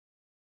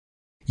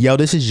Yo,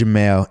 this is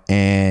Jamel,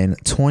 and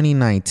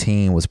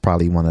 2019 was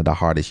probably one of the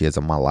hardest years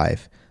of my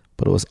life,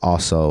 but it was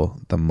also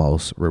the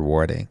most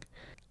rewarding.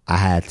 I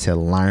had to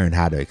learn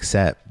how to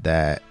accept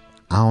that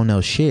I don't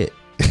know shit.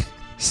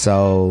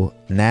 So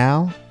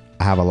now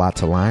I have a lot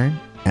to learn,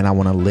 and I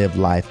want to live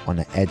life on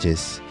the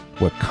edges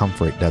where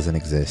comfort doesn't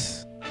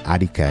exist.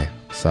 IDK.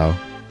 So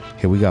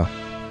here we go.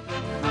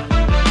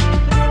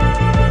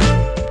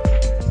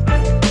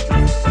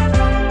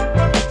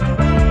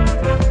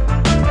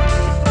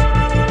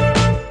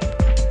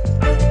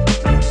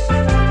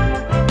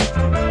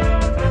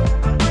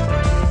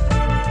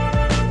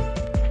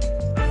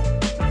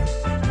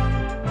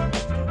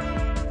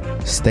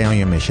 Stay on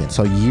your mission.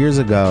 So years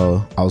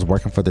ago, I was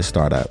working for this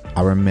startup.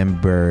 I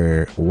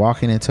remember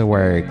walking into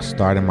work,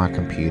 starting my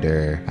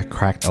computer. I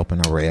cracked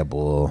open a Red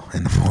Bull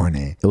in the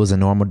morning. It was a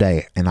normal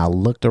day. And I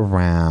looked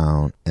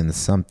around and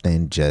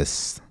something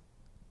just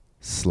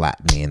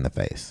slapped me in the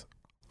face.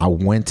 I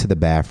went to the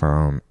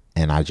bathroom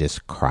and I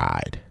just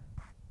cried.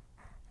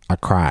 I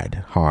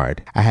cried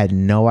hard. I had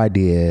no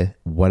idea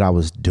what I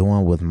was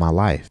doing with my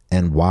life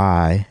and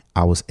why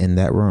I was in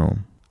that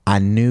room. I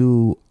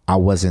knew I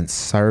wasn't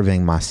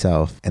serving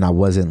myself and I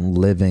wasn't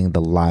living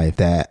the life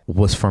that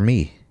was for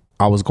me.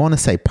 I was going to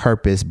say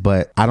purpose,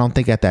 but I don't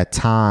think at that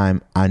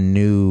time I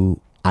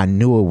knew it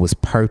was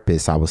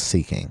purpose I was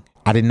seeking.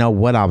 I didn't know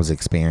what I was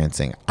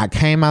experiencing. I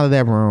came out of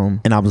that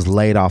room and I was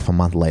laid off a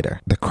month later.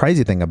 The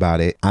crazy thing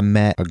about it, I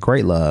met a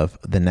great love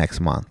the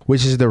next month,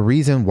 which is the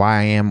reason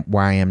why I am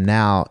where I am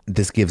now.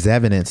 This gives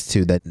evidence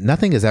to that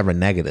nothing is ever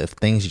negative.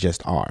 Things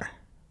just are.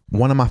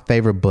 One of my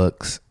favorite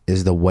books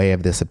is The Way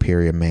of the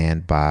Superior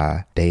Man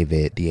by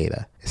David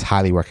Deida. It's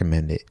highly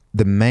recommended.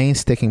 The main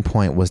sticking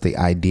point was the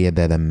idea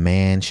that a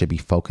man should be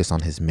focused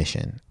on his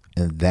mission.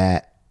 And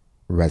that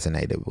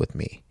resonated with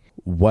me.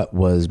 What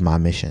was my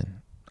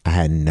mission? I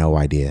had no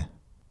idea.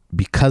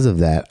 Because of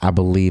that, I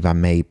believe I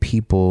made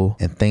people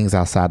and things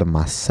outside of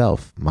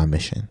myself my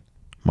mission.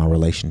 My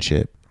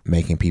relationship,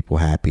 making people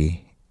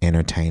happy,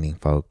 entertaining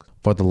folks.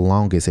 For the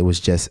longest, it was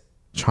just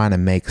trying to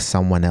make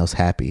someone else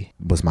happy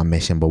was my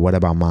mission. But what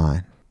about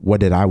mine?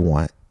 What did I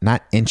want?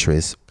 Not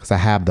interests, because I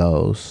have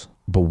those,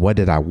 but what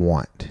did I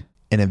want?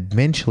 And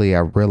eventually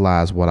I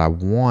realized what I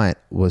want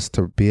was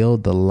to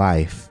build the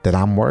life that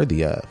I'm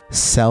worthy of.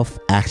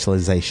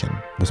 Self-actualization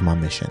was my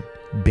mission.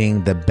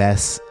 Being the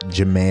best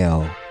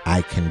Jamel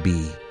I can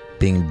be.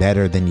 Being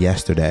better than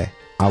yesterday.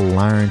 I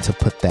learned to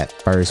put that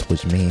first,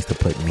 which means to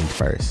put me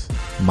first.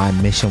 My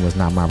mission was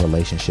not my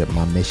relationship.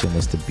 My mission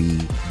was to be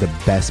the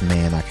best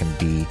man I can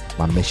be.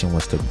 My mission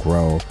was to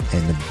grow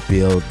and to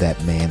build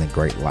that man a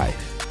great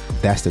life.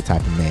 That's the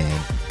type of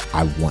man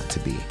I want to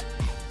be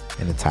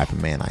and the type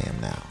of man I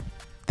am now.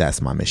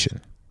 That's my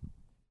mission.